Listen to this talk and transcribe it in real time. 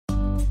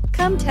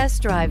Come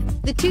test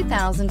drive the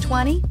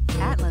 2020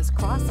 Atlas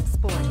Cross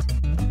Sport.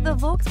 The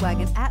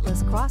Volkswagen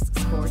Atlas Cross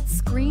Sport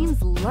screams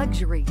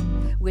luxury.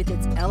 With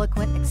its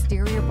eloquent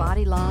exterior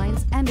body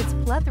lines and its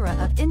plethora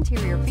of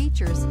interior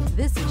features,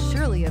 this is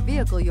surely a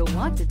vehicle you'll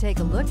want to take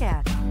a look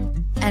at,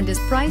 and is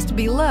priced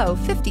below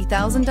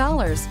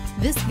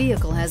 $50,000. This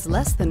vehicle has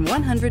less than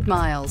 100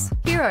 miles.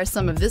 Here are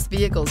some of this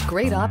vehicle's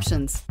great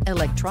options: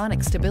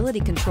 electronic stability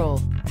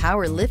control,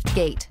 power lift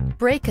gate,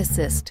 brake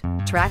assist,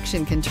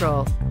 traction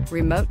control,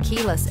 remote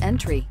keyless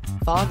entry,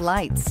 fog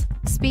lights,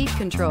 speed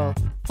control,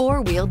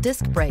 four-wheel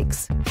disc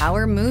brakes,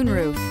 power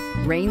moonroof,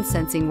 rain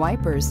sensing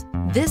wipers.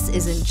 This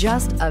isn't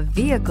just a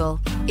vehicle,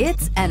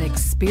 it's an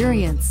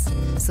experience.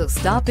 So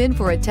stop in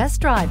for a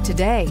test drive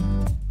today.